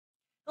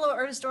Hello,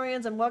 art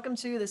historians, and welcome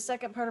to the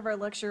second part of our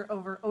lecture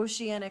over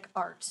oceanic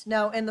art.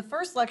 Now, in the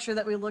first lecture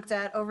that we looked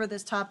at over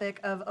this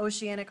topic of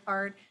oceanic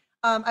art,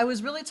 I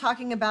was really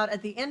talking about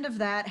at the end of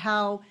that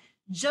how,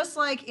 just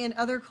like in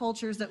other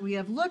cultures that we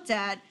have looked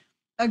at,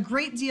 a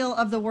great deal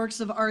of the works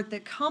of art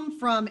that come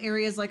from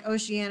areas like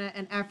Oceania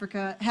and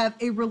Africa have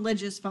a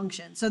religious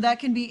function. So that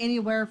can be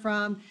anywhere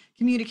from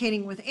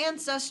communicating with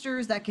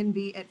ancestors, that can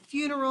be at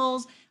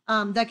funerals,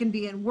 that can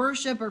be in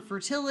worship or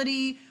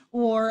fertility,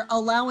 or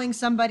allowing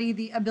somebody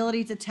the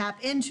ability to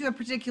tap into a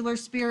particular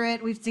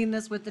spirit. We've seen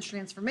this with the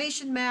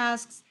transformation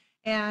masks,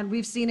 and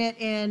we've seen it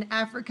in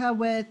Africa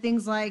with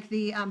things like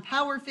the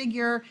power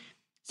figure.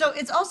 So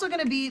it's also going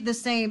to be the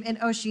same in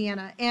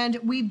Oceania. And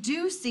we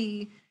do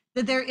see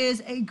that there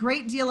is a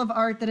great deal of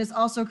art that is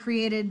also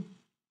created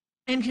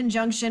in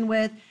conjunction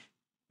with,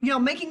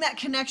 making that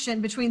connection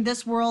between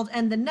this world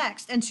and the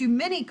next. And to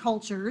many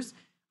cultures,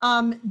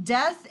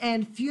 death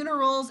and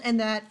funerals and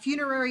that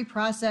funerary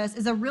process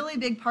is a really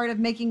big part of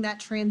making that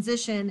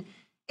transition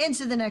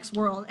into the next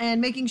world and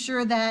making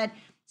sure that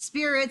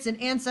spirits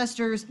and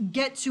ancestors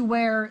get to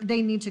where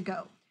they need to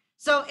go.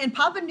 So in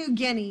Papua New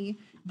Guinea,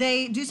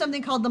 they do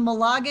something called the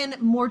Malagan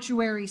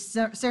mortuary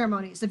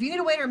ceremony. So if you need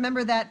a way to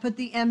remember that, put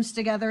the M's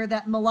together.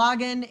 That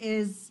Malagan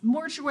is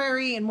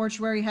mortuary, and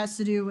mortuary has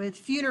to do with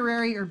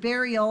funerary or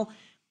burial.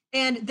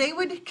 And they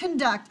would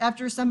conduct,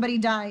 after somebody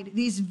died,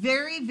 these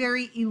very,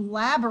 very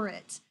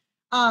elaborate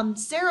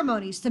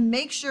ceremonies to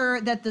make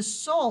sure that the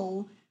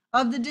soul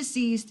of the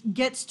deceased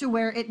gets to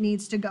where it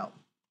needs to go.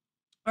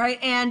 All right.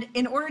 And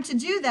in order to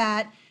do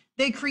that,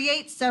 they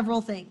create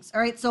several things.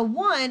 All right. So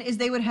one is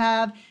they would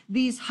have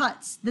these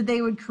huts that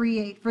they would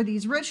create for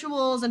these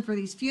rituals and for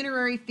these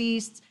funerary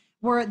feasts,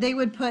 where they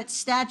would put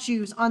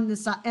statues on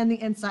the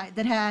inside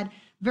that had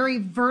very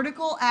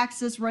vertical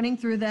axis running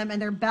through them,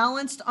 and they're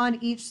balanced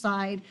on each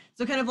side.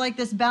 So kind of like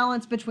this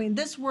balance between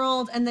this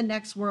world and the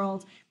next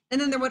world. And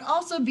then there would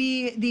also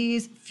be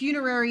these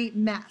funerary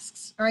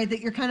masks, all right, that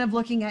you're kind of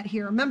looking at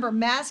here. Remember,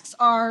 masks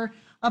are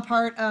a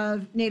part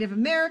of Native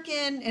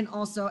American and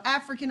also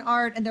African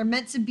art, and they're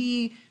meant to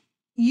be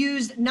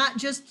used not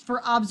just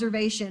for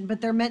observation, but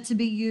they're meant to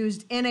be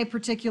used in a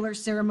particular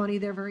ceremony.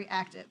 They're very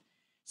active.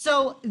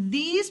 So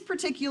these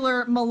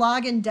particular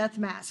Malagan death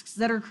masks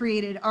that are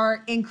created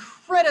are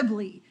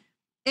incredibly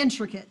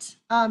intricate.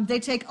 They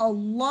take a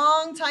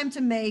long time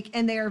to make,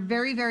 and they are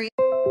very, very,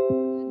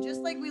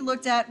 just like we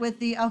looked at with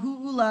the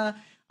Ahu'ula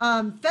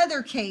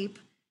feather cape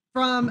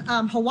from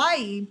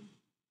Hawaii.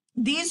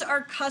 These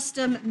are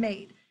custom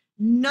made.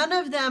 None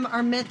of them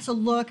are meant to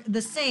look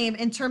the same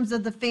in terms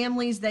of the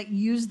families that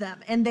use them.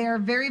 And they are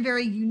very,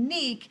 very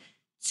unique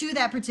to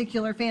that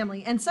particular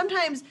family. And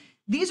sometimes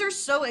these are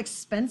so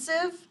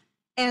expensive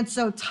and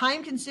so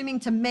time consuming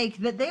to make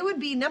that they would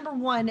be, number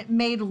one,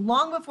 made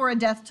long before a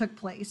death took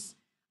place.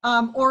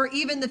 Or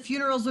even the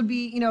funerals would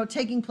be,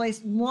 taking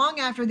place long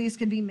after these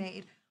could be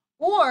made.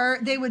 Or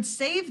they would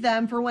save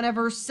them for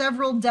whenever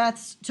several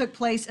deaths took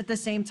place at the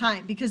same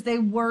time, because they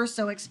were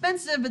so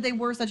expensive, but they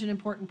were such an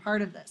important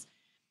part of this.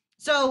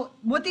 So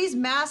what these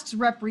masks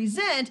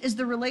represent is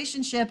the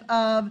relationship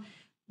of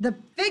the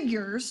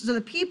figures, so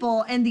the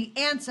people, and the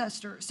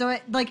ancestors. So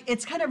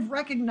it's kind of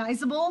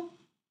recognizable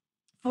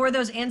for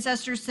those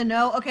ancestors to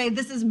know, okay,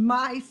 this is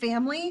my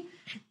family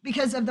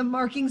because of the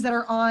markings that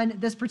are on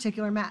this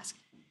particular mask.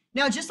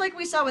 Now, just like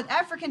we saw with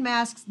African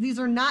masks, these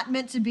are not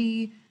meant to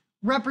be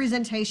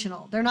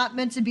representational. They're not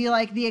meant to be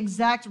like the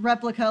exact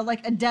replica,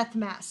 like a death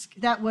mask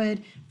that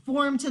would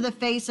form to the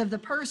face of the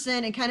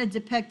person and kind of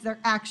depict their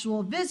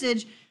actual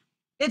visage.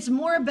 It's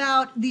more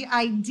about the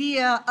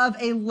idea of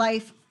a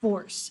life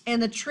force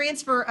and the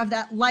transfer of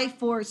that life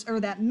force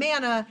or that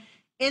mana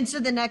into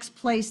the next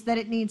place that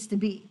it needs to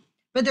be.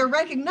 But they're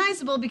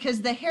recognizable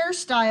because the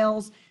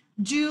hairstyles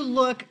do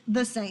look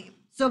the same.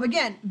 So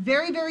again,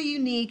 very, very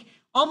unique,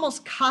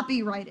 almost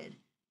copyrighted.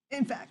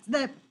 In fact,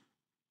 that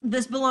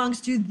this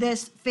belongs to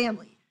this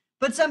family,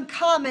 but some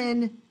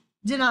common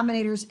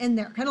denominators in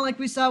there, kind of like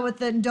we saw with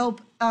the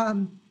dope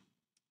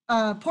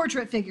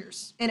portrait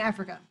figures in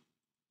Africa.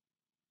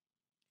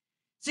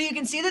 So you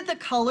can see that the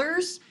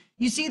colors,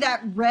 you see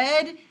that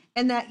red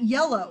and that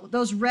yellow,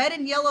 those red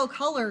and yellow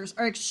colors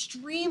are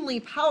extremely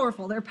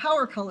powerful. They're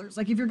power colors.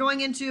 Like if you're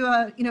going into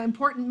a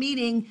important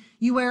meeting,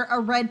 you wear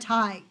a red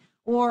tie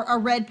or a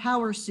red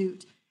power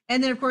suit.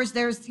 And then, of course,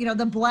 there's,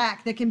 the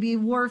black that can be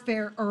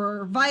warfare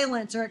or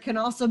violence, or it can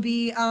also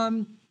be,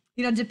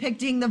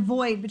 depicting the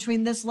void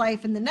between this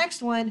life and the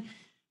next one.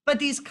 But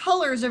these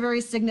colors are very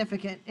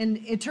significant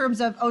in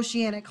terms of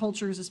oceanic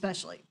cultures,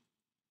 especially.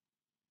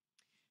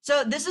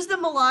 So this is the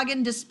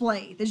Malagan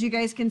display that you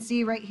guys can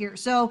see right here.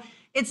 So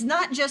it's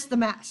not just the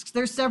masks.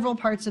 There's several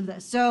parts of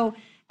this. So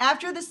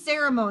after the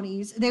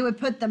ceremonies, they would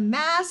put the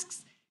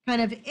masks kind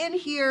of in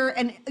here,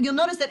 and you'll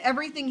notice that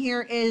everything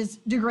here is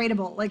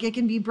degradable. Like it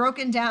can be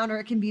broken down or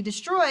it can be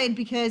destroyed,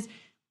 because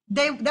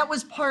that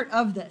was part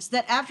of this,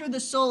 that after the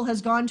soul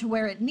has gone to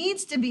where it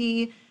needs to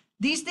be,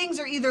 these things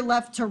are either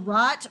left to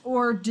rot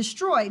or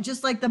destroyed,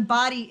 just like the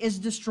body is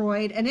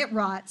destroyed and it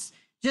rots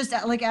just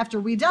like after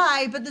we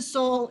die, but the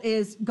soul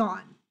is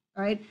gone.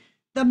 all right?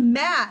 The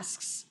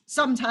masks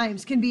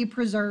sometimes can be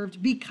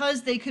preserved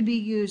because they could be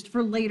used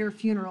for later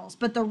funerals,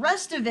 but the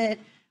rest of it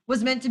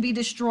was meant to be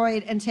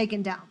destroyed and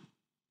taken down.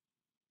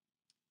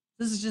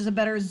 This is just a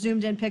better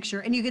zoomed in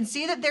picture. And you can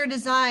see that they're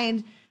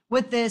designed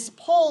with this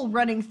pole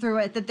running through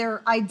it, that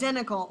they're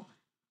identical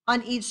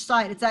on each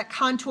side. It's that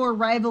contour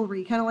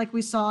rivalry, kind of like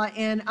we saw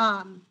in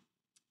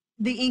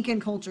the Incan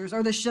cultures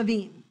or the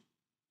Chavin.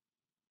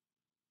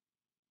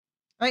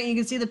 Right, you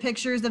can see the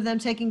pictures of them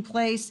taking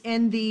place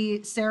in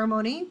the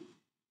ceremony,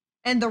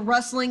 and the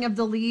rustling of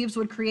the leaves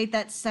would create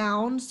that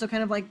sound, so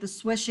kind of like the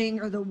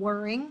swishing or the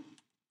whirring.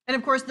 And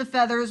of course, the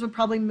feathers would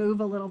probably move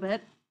a little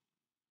bit.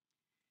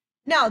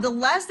 Now, the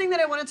last thing that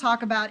I want to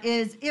talk about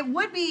is it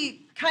would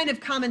be kind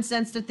of common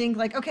sense to think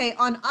like, okay,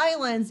 on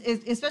islands,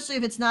 especially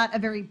if it's not a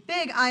very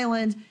big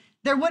island,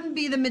 there wouldn't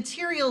be the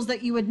materials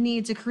that you would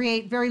need to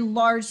create very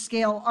large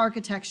scale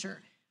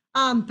architecture.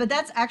 But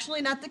that's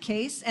actually not the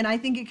case. And I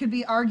think it could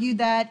be argued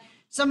that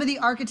some of the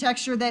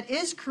architecture that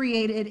is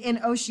created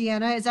in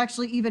Oceania is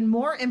actually even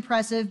more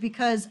impressive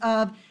because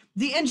of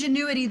the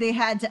ingenuity they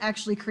had to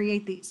actually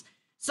create these.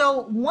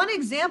 So one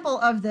example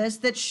of this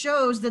that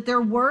shows that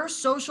there were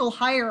social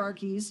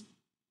hierarchies,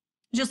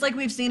 just like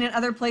we've seen in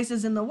other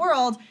places in the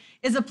world,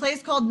 is a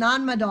place called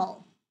Nan Madol,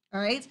 all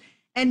right?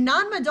 And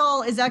Nan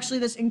Madol is actually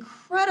this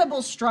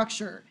incredible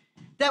structure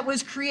that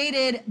was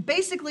created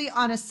basically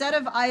on a set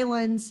of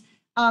islands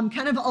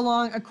kind of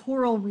along a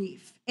coral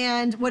reef.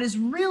 And what is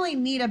really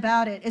neat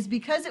about it is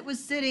because it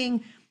was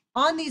sitting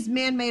on these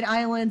man-made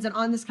islands and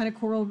on this kind of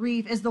coral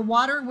reef, is the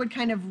water would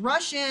kind of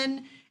rush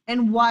in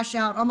and wash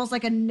out, almost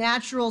like a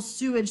natural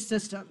sewage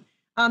system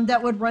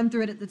that would run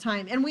through it at the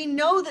time. And we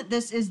know that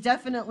this is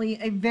definitely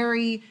a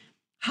very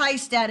high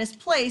status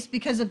place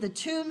because of the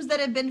tombs that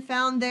have been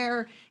found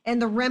there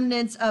and the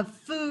remnants of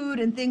food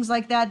and things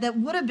like that that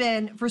would have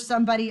been for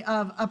somebody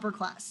of upper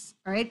class,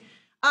 right?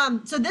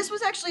 So this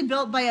was actually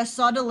built by a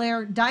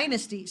Saudelaire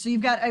dynasty. So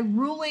you've got a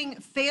ruling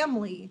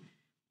family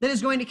that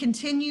is going to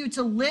continue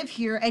to live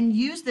here and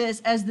use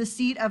this as the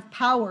seat of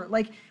power.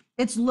 Like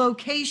its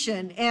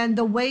location and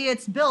the way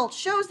it's built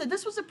shows that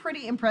this was a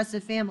pretty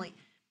impressive family.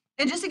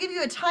 And just to give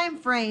you a time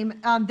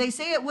frame, they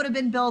say it would have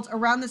been built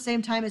around the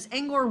same time as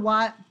Angkor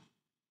Wat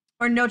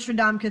or Notre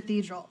Dame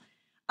Cathedral.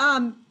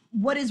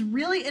 What is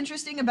really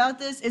interesting about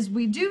this is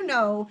we do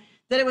know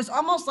that it was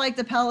almost like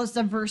the Palace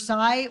of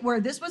Versailles, where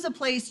this was a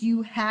place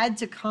you had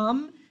to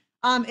come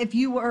if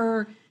you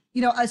were,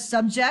 a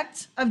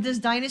subject of this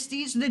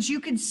dynasty, so that you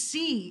could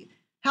see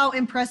how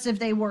impressive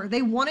they were.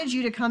 They wanted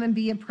you to come and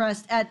be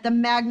impressed at the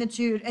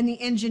magnitude and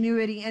the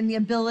ingenuity and the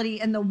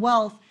ability and the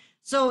wealth,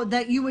 so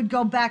that you would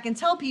go back and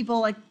tell people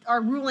like our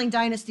ruling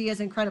dynasty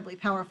is incredibly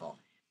powerful.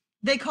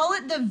 They call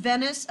it the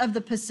Venice of the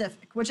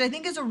Pacific, which I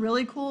think is a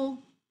really cool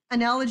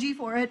analogy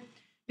for it,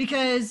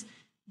 because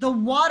the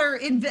water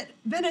in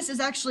Venice is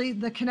actually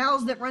the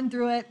canals that run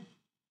through it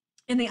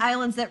and the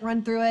islands that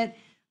run through it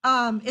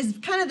is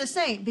kind of the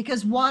same,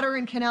 because water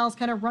and canals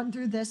kind of run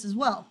through this as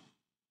well.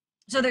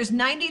 So there's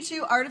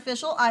 92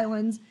 artificial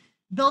islands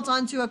built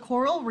onto a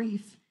coral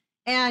reef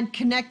and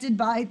connected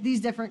by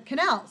these different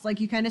canals, like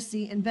you kind of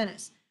see in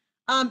Venice.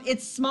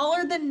 It's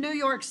smaller than New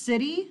York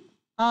City.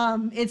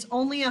 It's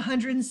only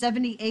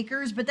 170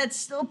 acres, but that's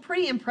still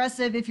pretty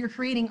impressive if you're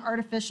creating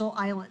artificial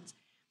islands.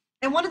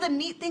 And one of the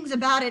neat things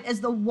about it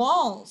is the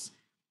walls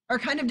are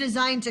kind of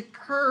designed to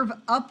curve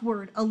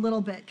upward a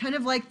little bit, kind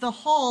of like the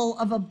hull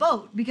of a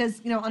boat,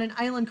 because, on an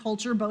island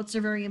culture, boats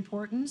are very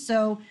important.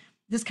 So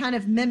this kind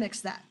of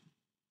mimics that.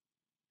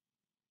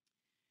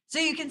 So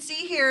you can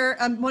see here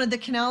one of the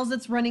canals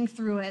that's running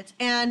through it.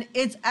 And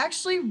it's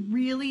actually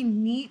really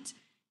neat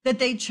that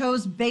they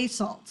chose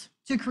basalt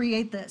to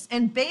create this.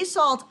 And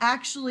basalt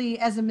actually,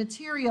 as a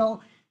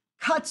material,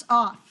 cuts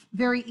off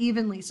very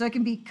evenly. So it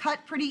can be cut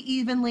pretty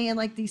evenly in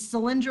like these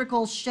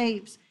cylindrical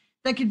shapes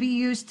that could be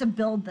used to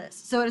build this.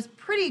 So it is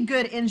pretty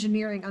good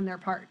engineering on their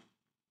part.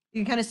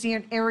 You can kind of see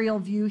an aerial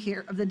view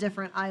here of the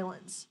different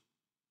islands.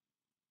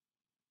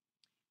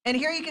 And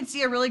here you can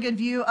see a really good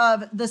view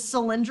of the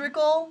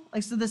cylindrical,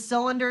 so the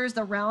cylinders,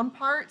 the round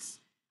parts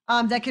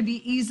that could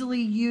be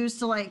easily used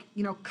to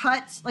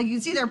cut. Like you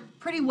can see they're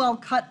pretty well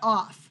cut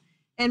off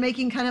and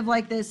making kind of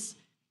like this,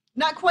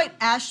 not quite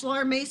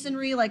ashlar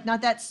masonry, like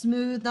not that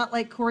smooth, not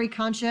like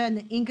Coricancha and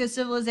the Inca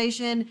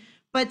civilization,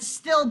 but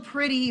still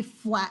pretty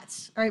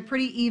flat, all right,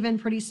 pretty even,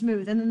 pretty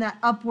smooth. And then that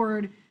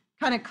upward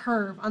kind of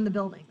curve on the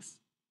buildings,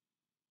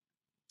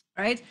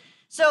 all right?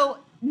 So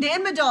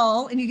Nan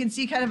Madol, and you can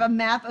see kind of a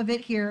map of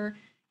it here,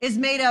 is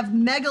made of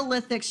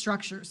megalithic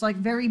structures, like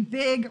very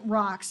big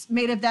rocks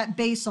made of that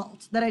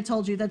basalt that I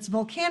told you. That's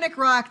volcanic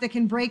rock that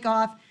can break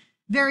off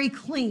very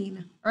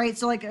clean, right?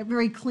 So like a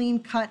very clean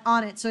cut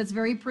on it. So it's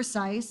very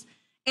precise.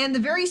 And the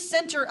very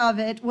center of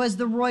it was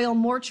the royal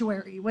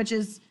mortuary, which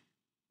is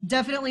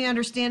definitely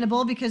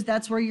understandable because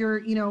that's where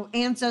your,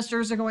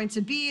 ancestors are going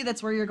to be.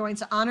 That's where you're going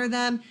to honor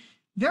them.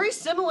 Very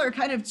similar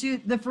kind of to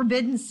the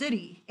Forbidden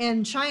City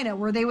in China,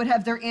 where they would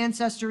have their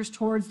ancestors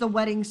towards the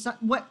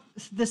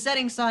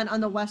setting sun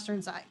on the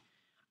western side.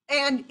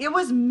 And it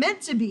was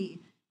meant to be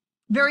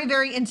very,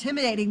 very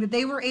intimidating that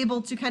they were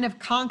able to kind of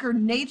conquer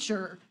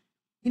nature,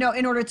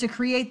 in order to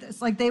create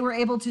this. Like, they were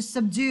able to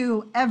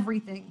subdue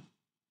everything.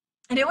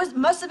 And it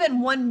must have been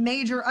one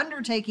major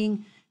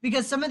undertaking,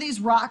 because some of these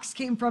rocks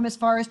came from as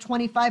far as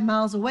 25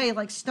 miles away,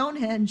 like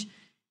Stonehenge.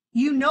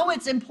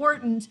 It's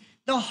important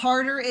the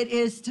harder it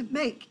is to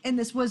make. And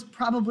this was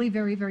probably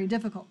very, very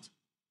difficult.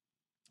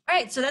 All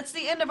right, so that's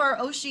the end of our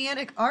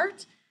oceanic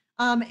art.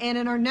 And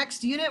in our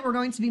next unit, we're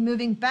going to be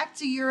moving back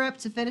to Europe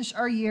to finish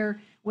our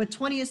year with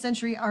 20th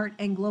century art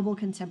and global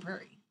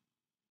contemporary.